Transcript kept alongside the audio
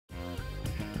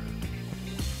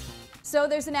So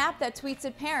there's an app that tweets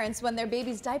at parents when their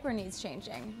baby's diaper needs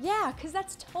changing. Yeah, because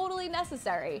that's totally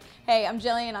necessary. Hey, I'm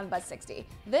Gillian on Buzz 60.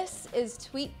 This is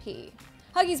TweetPee.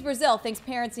 Huggies Brazil thinks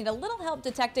parents need a little help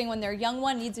detecting when their young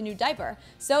one needs a new diaper,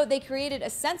 so they created a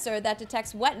sensor that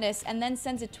detects wetness and then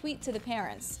sends a tweet to the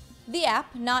parents. The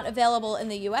app, not available in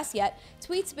the US yet,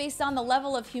 tweets based on the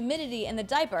level of humidity in the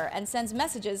diaper and sends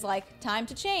messages like "time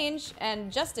to change"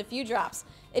 and "just a few drops."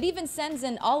 It even sends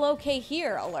an "all okay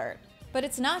here" alert. But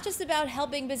it's not just about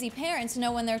helping busy parents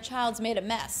know when their child's made a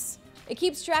mess. It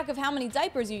keeps track of how many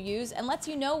diapers you use and lets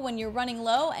you know when you're running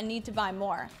low and need to buy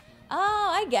more. Oh,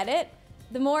 I get it.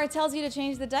 The more it tells you to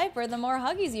change the diaper, the more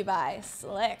Huggies you buy.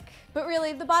 Slick. But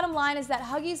really, the bottom line is that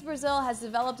Huggies Brazil has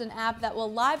developed an app that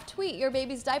will live tweet your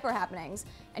baby's diaper happenings.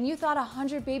 And you thought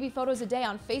 100 baby photos a day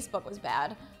on Facebook was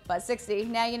bad. But 60,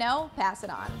 now you know, pass it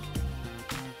on.